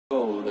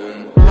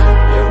golden.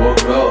 Yeah, we're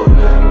golden.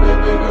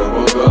 Baby girl,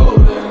 we're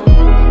golden.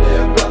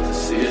 They're about to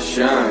see us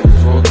shine,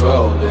 'cause we're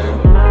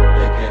golden.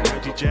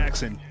 Reggie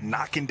Jackson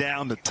knocking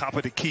down the top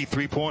of the key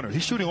three-pointer.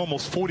 He's shooting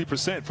almost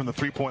 40% from the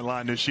three-point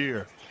line this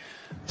year.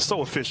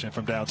 So efficient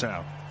from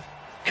downtown.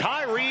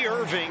 Kyrie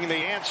Irving, the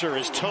answer.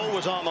 His toe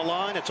was on the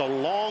line. It's a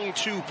long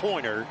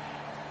two-pointer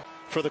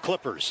for the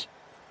Clippers.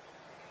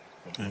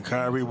 And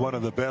Kyrie, one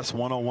of the best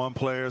one-on-one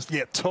players.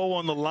 Yeah, toe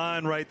on the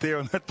line right there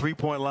on that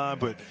three-point line,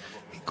 but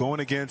going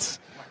against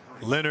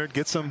Leonard,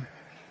 gets him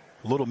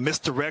a little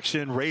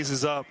misdirection,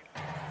 raises up.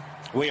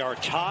 We are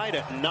tied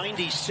at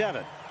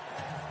 97.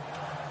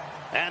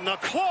 And the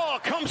claw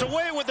comes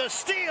away with the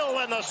steal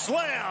and the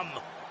slam.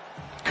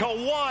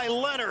 Kawhi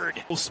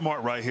Leonard.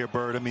 Smart right here,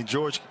 Bird. I mean,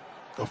 George,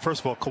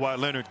 first of all, Kawhi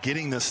Leonard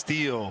getting the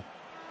steal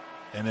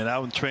and then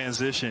out in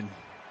transition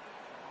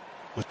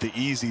with the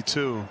easy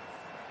two.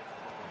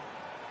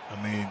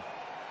 I mean,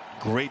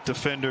 great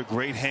defender,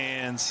 great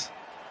hands,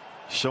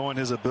 showing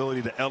his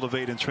ability to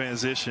elevate in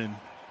transition.